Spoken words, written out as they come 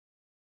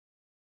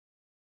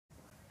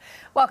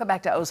Welcome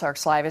back to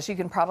Ozarks Live. As you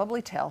can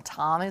probably tell,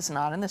 Tom is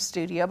not in the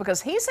studio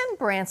because he's in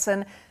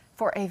Branson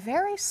for a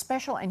very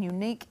special and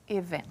unique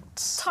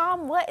event.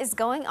 Tom, what is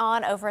going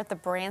on over at the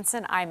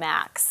Branson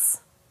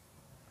IMAX?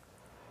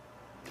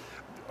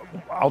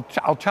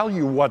 I'll tell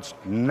you what's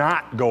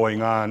not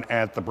going on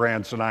at the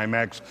Branson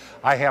IMAX.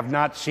 I have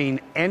not seen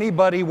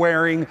anybody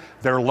wearing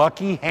their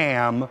lucky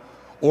ham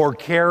or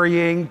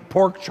carrying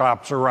pork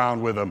chops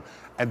around with them.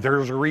 And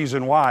there's a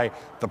reason why.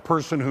 The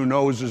person who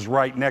knows is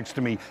right next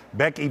to me,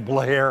 Becky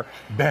Blair.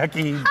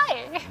 Becky,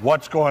 hi.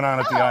 What's going on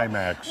at the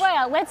IMAX?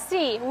 Well, let's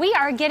see. We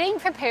are getting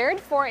prepared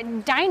for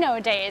Dino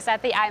Days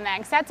at the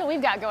IMAX. That's what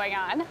we've got going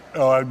on.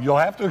 You'll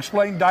have to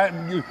explain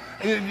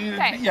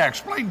Yeah,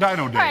 explain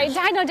Dino Days. All right,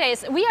 Dino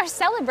Days. We are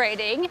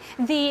celebrating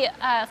the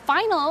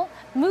final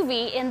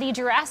movie in the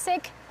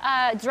Jurassic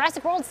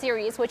World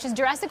series, which is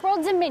Jurassic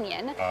World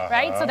Dominion,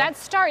 right? So that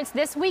starts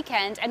this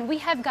weekend, and we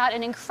have got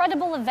an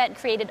incredible event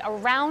created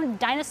around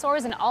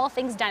dinosaurs and all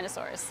things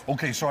dinosaurs.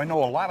 Okay, so I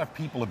know a lot of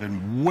people have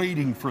been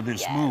waiting for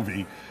this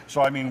movie.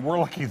 So, I mean, we're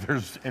lucky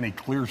there's any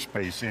clear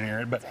space in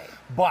here.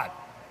 But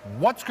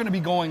what's going to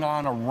be going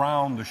on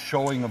around the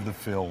showing of the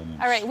films?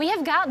 All right, we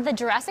have got the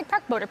Jurassic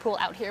Park motor pool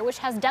out here, which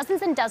has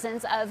dozens and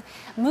dozens of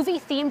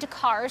movie-themed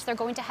cars they're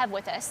going to have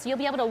with us. You'll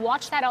be able to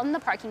watch that out in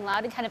the parking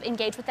lot and kind of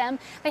engage with them.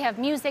 They have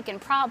music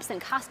and props and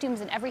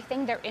costumes and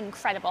everything. They're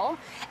incredible.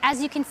 As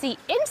you can see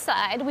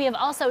inside, we have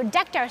also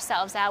decked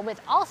ourselves out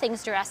with all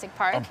things Jurassic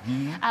Park.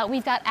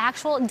 We've got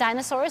actual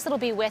dinosaurs that'll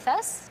be with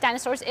us,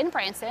 dinosaurs in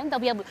Branson. They'll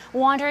be able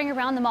wandering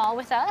around the mall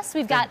with us.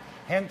 We've got...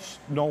 Hence,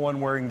 no one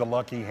wearing the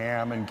lucky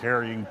ham and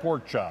carrying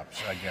pork chops,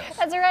 I guess.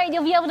 That's right.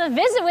 You'll be able to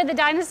visit with the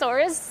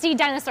dinosaurs, see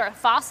dinosaur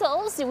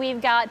fossils.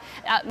 We've got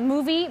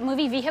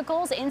movie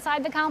vehicles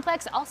inside the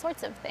complex, all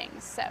sorts of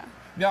things. So.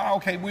 Yeah.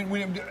 Okay.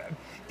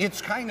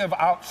 It's kind of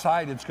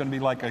outside. It's going to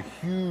be like a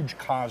huge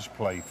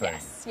cosplay thing.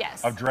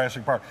 Yes. Of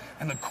Jurassic Park.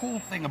 And the cool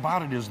thing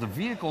about it is the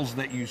vehicles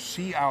that you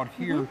see out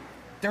here.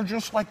 They're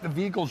just like the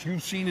vehicles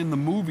you've seen in the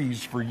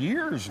movies for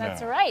years now.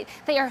 That's right.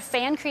 They are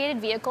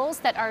fan-created vehicles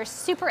that are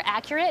super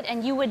accurate,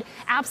 and you would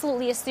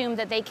absolutely assume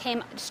that they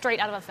came straight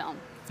out of a film.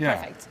 Yeah.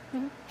 Perfect.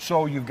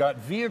 So you've got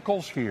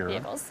vehicles here.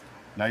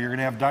 Now you're going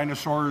to have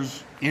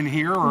dinosaurs in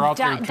here or out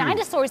there too?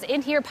 Dinosaurs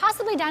in here,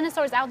 possibly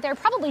dinosaurs out there,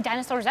 probably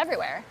dinosaurs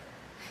everywhere.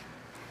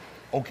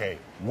 Okay,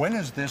 when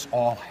is this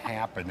all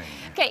happening?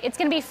 Okay, it's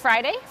going to be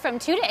Friday from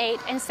 2 to 8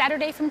 and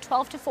Saturday from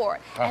 12 to 4.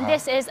 And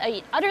this is an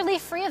utterly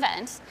free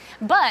event.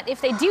 But if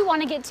they do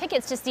want to get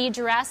tickets to see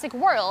Jurassic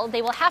World,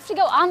 they will have to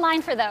go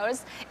online for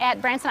those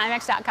at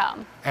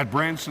BransonIMAX.com. At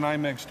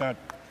BransonIMAX.com.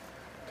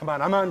 Come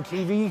on, I'm on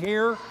TV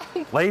here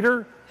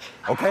later,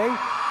 okay?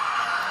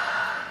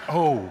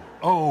 Oh.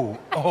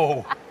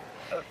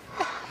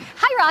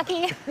 Hi,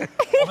 Rocky.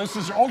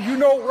 Well, you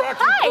know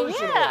Rocky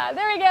personally. Yeah,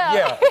 there we go.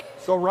 Yeah,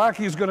 so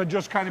Rocky's going to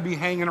just kind of be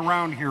hanging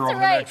around here over the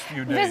next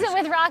few days. Visit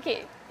with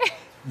Rocky.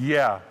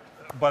 Yeah,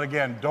 but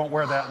again, don't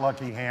wear that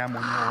lucky ham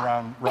when you're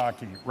around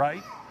Rocky,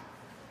 right?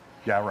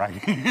 Yeah,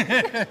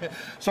 right.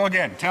 So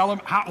again, tell them,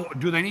 how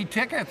do they need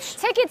tickets?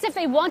 Tickets if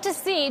they want to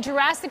see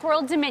Jurassic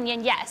World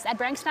Dominion, yes, at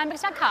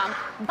BransonIMAX.com.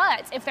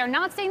 But if they're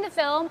not seeing the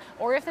film,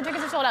 or if the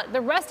tickets are sold out, the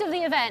rest of the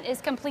event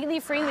is completely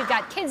free. We've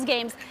got kids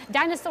games,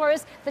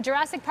 dinosaurs, the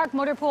Jurassic Park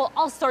motor pool,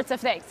 all sorts of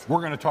things.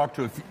 We're going to talk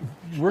to a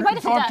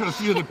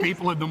few of the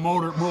people in the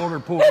motor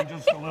pool in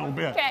just a little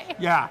bit. Okay.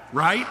 Yeah,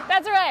 right?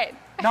 That's right.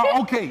 Now,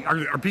 okay,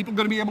 are people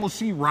going to be able to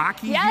see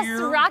Rocky here?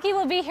 Yes, Rocky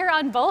will be here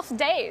on both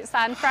days,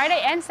 on Friday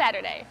and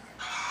Saturday.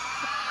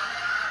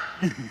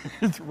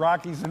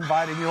 Rocky's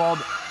inviting you all.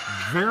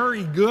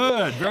 Very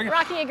good.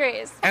 Rocky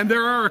agrees. And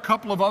there are a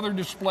couple of other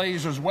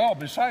displays as well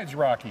besides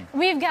Rocky.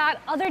 We've got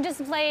other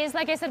displays.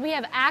 Like I said, we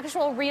have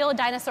actual real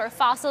dinosaur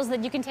fossils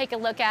that you can take a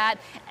look at,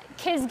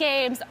 kids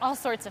games, all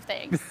sorts of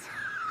things.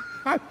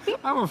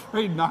 I'm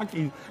afraid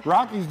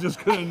Rocky's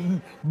just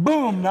going to,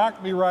 boom,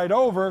 knock me right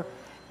over.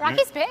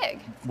 Rocky's big.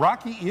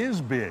 Rocky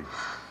is big.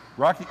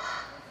 Rocky.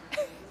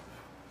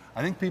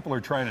 I think people are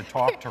trying to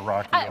talk to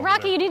Rocky.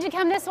 Rocky, you need to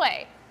come this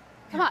way.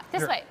 Come on,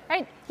 this way,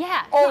 right?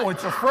 Yeah. Oh,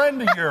 it's a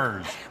friend of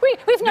yours.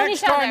 We've known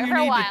each other for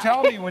a while. Next time you need to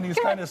tell me when he's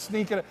kind of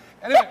sneaking.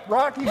 Anyway,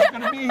 Rocky's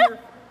going to be here.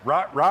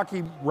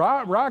 Rocky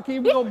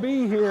will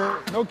be here.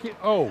 No kid.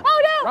 Oh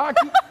no.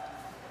 Rocky.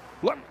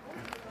 Look,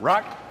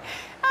 Rocky.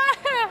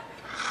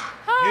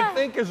 You'd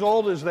think as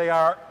old as they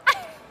are,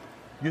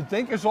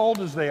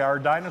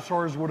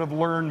 dinosaurs would have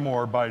learned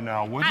more by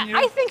now, wouldn't you?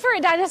 I think for a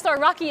dinosaur,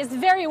 Rocky is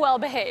very well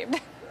behaved.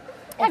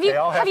 Okay,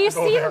 have you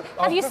seen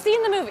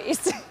the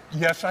movies?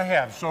 Yes, I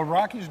have. So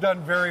Rocky's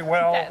done very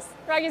well. Yes,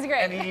 Rocky's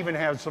great. And he even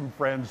has some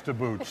friends to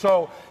boot.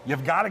 So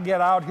you've got to get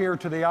out here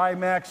to the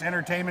IMAX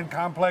Entertainment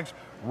Complex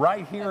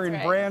right here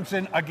in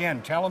Branson.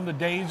 Again, tell them the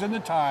days and the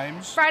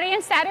times. Friday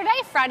and Saturday.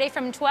 Friday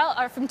from 2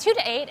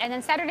 to 8, and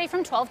then Saturday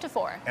from 12 to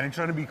 4. And it's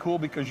going to be cool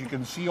because you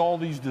can see all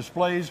these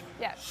displays,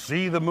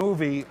 see the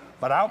movie,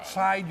 but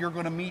outside you're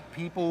going to meet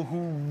people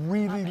who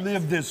really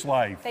live this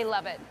life. They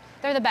love it.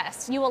 They're the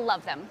best. You will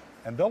love them.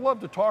 And they'll love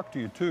to talk to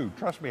you too.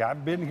 Trust me,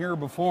 I've been here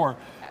before.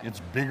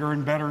 It's bigger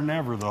and better than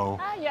ever though.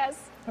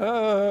 Yes.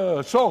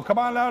 So come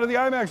on down to the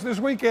IMAX this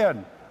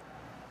weekend.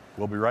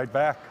 We'll be right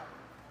back.